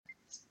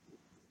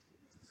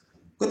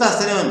Good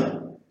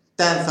afternoon,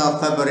 10th of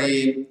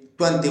February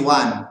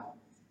 21.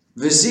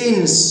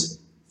 Vaccines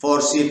for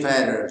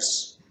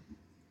seafarers.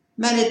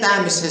 Many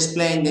times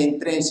explained the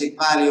intrinsic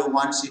value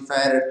one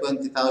seafarer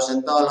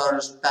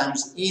 $20,000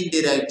 times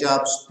indirect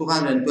jobs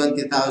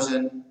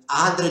 220,000,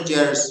 100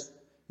 years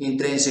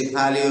intrinsic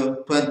value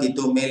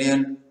 22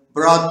 million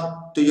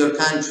brought to your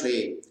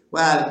country.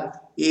 Well,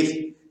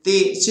 if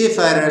the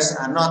seafarers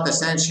are not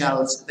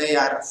essentials, they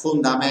are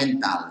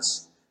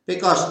fundamentals.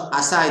 Because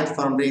aside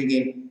from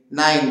bringing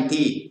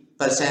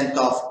 90%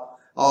 of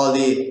all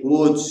the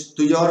goods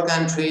to your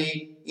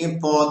country,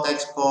 import,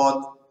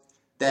 export,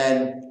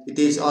 then it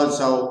is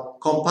also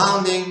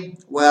compounding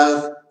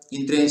wealth,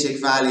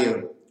 intrinsic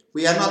value.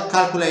 We are not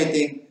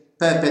calculating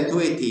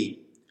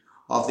perpetuity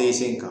of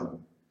this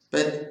income.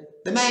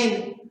 But the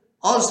main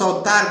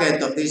also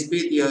target of this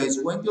video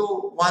is when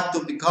you want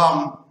to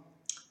become,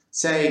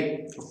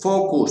 say,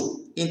 focused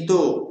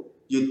into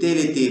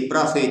utility,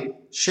 profit,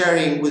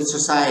 sharing with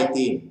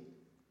society,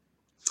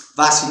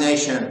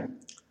 vaccination,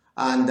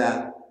 and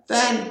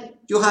then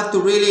you have to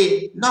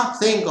really not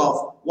think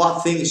of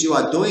what things you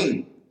are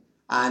doing,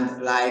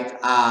 and like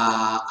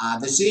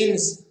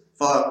vaccines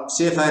for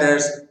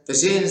seafarers,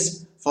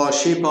 vaccines for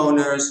ship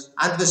owners,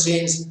 and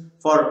vaccines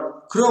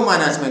for crew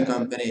management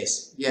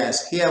companies.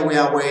 Yes, here we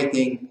are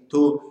waiting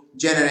to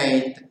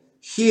generate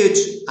huge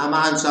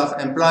amounts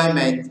of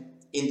employment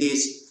in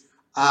this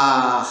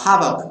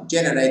havoc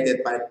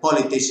generated by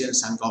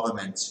politicians and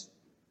governments.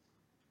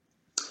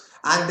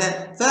 And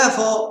then,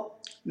 therefore,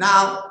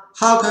 now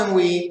how can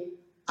we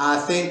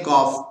think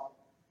of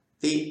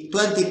the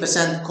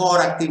 20% core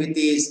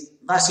activities,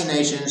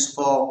 vaccinations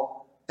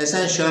for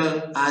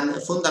essential and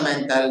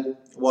fundamental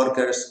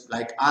workers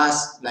like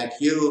us, like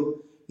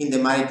you, in the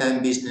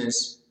maritime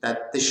business,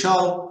 that the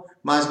show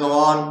must go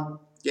on,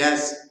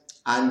 yes,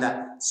 and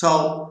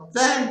so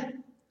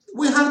then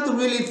we have to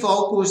really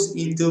focus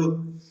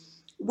into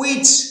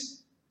which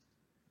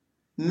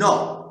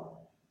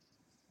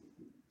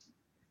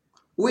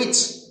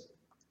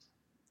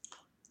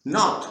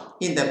not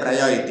in the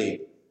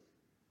priority.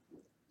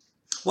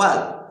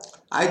 Well,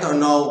 I don't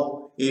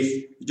know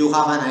if you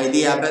have an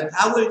idea, but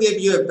I will give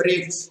you a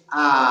brief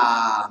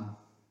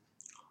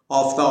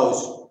of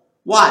those.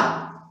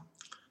 One,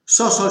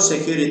 social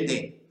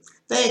security.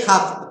 They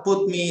have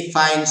put me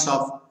fines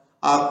of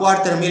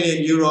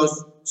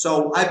 €250,000.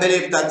 So I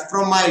believe that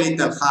from my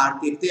little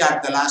heart, if they are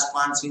the last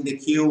ones in the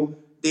queue,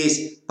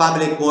 these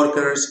public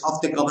workers of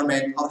the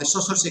government, of the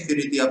social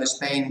security of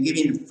Spain,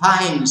 giving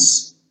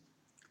fines,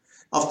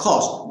 of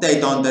course, they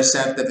don't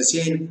deserve the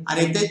vaccine, and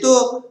if they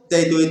do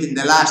it in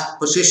the last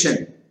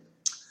position.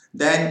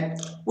 Then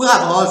we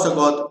have also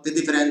got the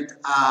different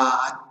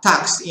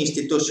tax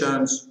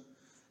institutions.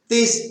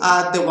 These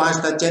are the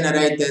ones that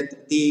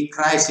generated the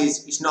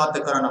crisis, is not the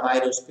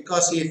coronavirus,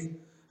 because if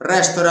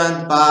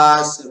restaurant,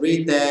 bars,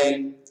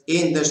 retail,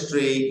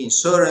 industry,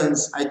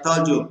 insurance, I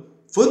told you,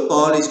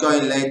 football is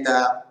going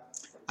later,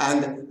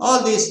 and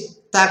all these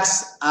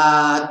tax,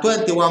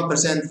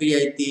 21%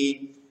 VAT,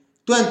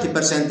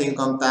 20%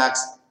 income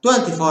tax,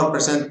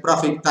 24%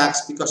 profit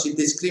tax, because it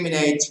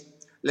discriminates,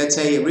 let's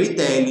say,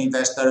 retail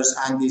investors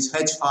and these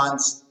hedge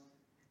funds.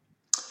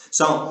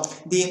 So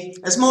the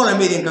small and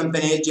medium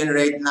companies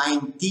generate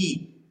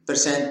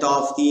 90%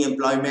 of the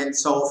employment.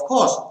 So of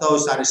course,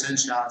 those are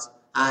essentials.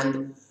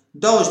 And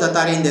those that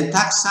are in the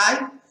tax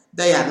side,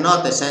 they are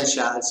not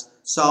essentials.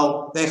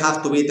 So they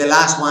have to be the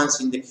last ones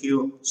in the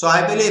queue. So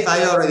I believe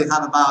I already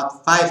have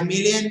about 5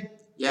 million.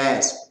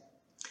 Yes.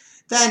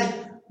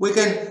 Then we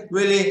can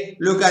really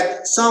look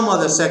at some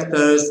other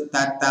sectors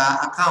that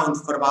account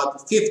for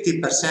about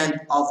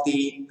 50% of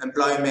the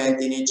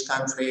employment in each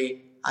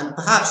country, and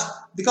perhaps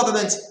the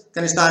government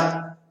can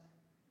start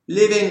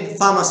leaving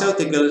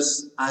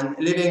pharmaceuticals and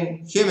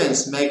leaving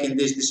humans making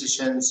these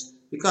decisions,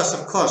 because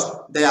of course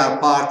they are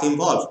part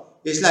involved.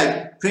 It's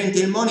like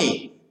printing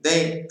money.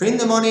 They print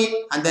the money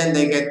and then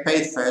they get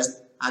paid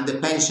first, and the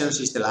pensions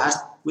is the last.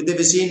 With the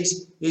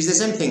vaccines, it's the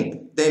same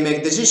thing. They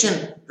make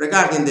decision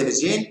regarding the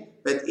vaccine,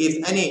 but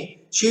if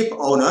any ship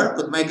owner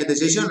could make a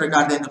decision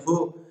regarding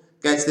who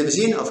gets the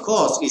vaccine, of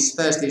course, it's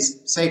first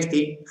is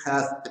safety,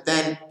 health, but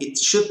then it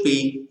should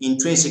be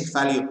intrinsic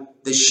value.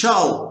 The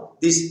show,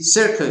 this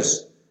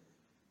circus,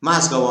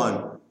 must go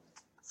on.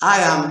 I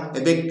am a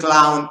big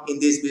clown in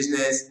this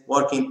business,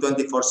 working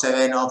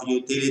 24/7 of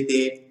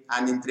utility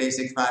and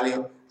intrinsic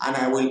value, and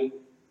I will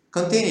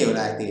continue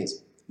like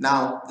this.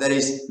 Now, there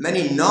is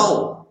many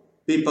no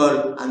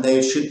people, and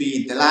they should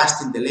be the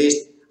last in the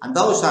list, and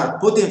those are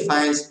putting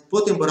fines,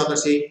 putting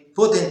bureaucracy,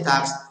 putting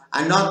tax,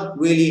 and not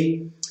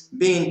really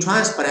being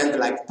transparent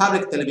like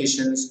public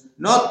televisions,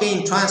 not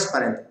being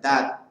transparent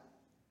that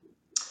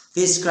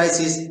this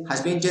crisis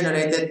has been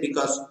generated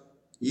because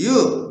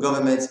you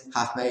governments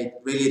have made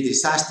really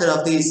disaster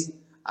of this.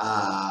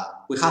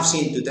 We have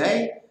seen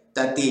today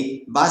that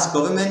the Basque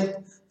government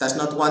does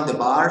not want the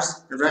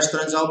bars and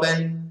restaurants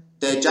open.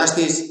 The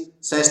justice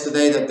says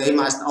today that they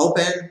must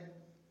open.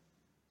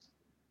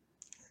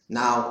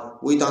 Now,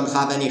 we don't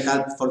have any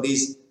help for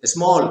these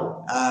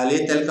small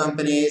little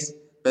companies,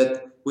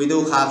 but we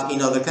do have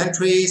in other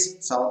countries.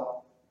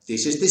 So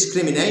this is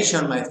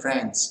discrimination, my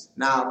friends.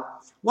 Now,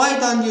 why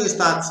don't you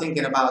start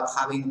thinking about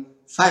having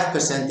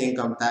 5%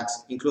 income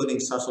tax, including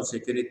social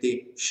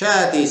security,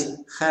 share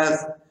this health,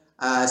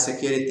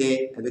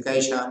 security,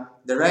 education,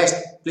 the rest,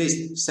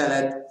 please sell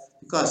it,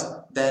 because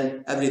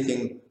then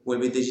everything will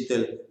be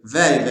digital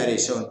very, very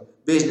soon.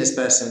 Business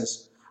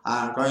persons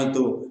are going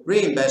to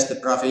reinvest the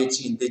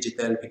profits in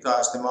digital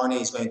because the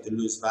money is going to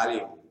lose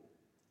value.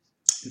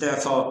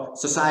 Therefore,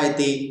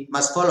 society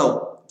must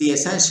follow the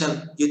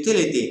essential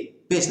utility.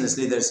 Business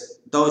leaders,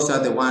 those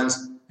are the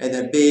ones,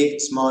 either big,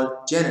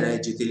 small,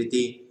 generate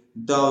utility,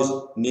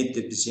 those need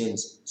to be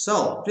changed.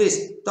 So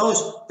please,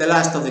 those, the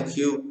last of the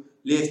queue,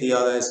 leave the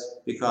others,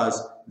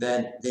 because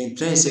then the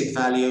intrinsic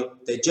value,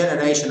 the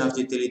generation of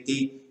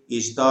utility,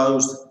 is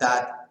those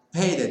that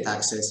pay the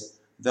taxes,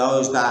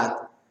 those that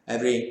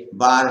every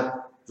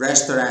bar,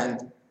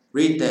 restaurant,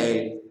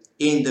 retail,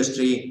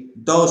 industry,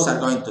 those are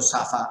going to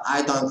suffer.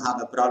 I don't have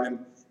a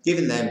problem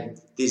giving them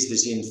this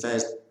machine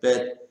first,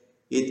 but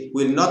it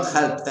will not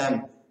help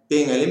them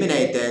being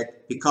eliminated,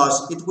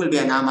 because it will be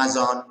an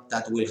Amazon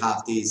that will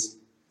have this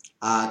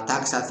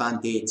tax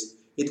advantage.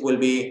 It will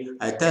be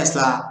a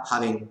Tesla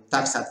having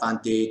tax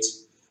advantage.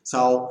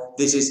 So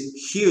this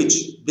is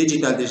huge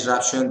digital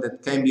disruption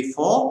that came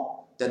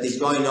before, that is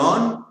going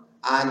on,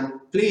 and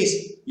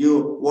please,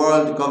 you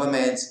world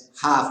governments,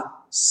 have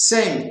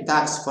same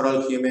tax for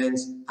all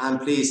humans, and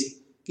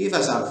please give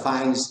us our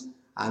fines,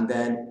 and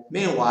then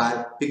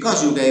meanwhile,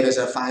 because you gave us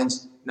our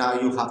fines, now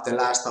you have the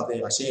last of the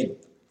machine.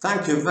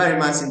 Thank you very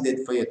much indeed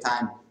for your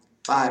time.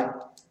 Bye.